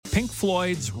Pink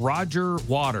Floyd's Roger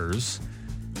Waters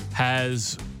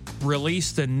has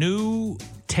released a new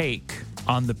take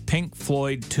on the Pink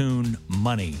Floyd tune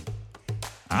Money.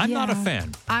 I'm not a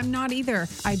fan. I'm not either.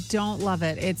 I don't love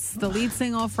it. It's the lead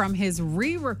single from his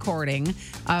re-recording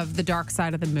of The Dark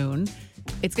Side of the Moon.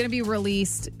 It's going to be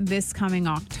released this coming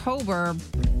October.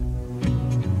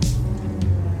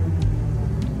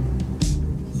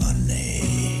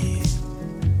 Money.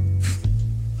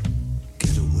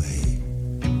 Get away.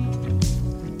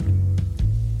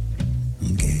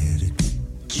 Get a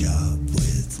good job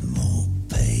with more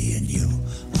pay and you're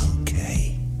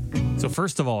okay. So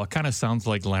first of all, it kind of sounds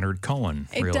like Leonard Cohen.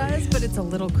 It really. does, but it's a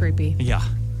little creepy. Yeah.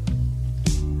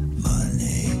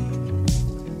 Money.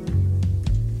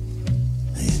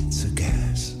 It's a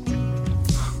gas.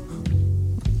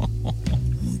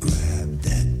 Grab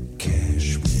that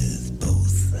cash with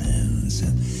both hands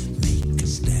and make a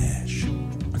stash.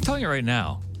 I'm telling you right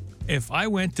now, if I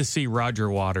went to see Roger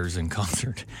Waters in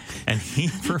concert and he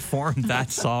performed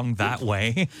that song that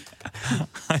way,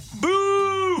 boo!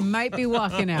 Might be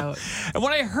walking out. And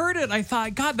when I heard it, I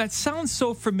thought, God, that sounds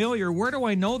so familiar. Where do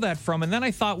I know that from? And then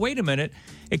I thought, wait a minute.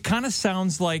 It kind of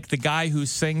sounds like the guy who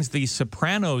sings the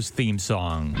Sopranos theme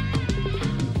song.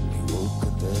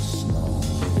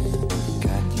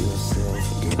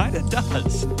 Kind of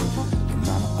does.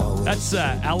 That's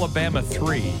Alabama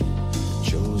 3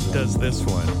 does this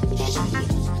one.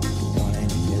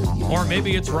 Or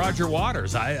maybe it's Roger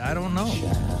Waters. I don't know.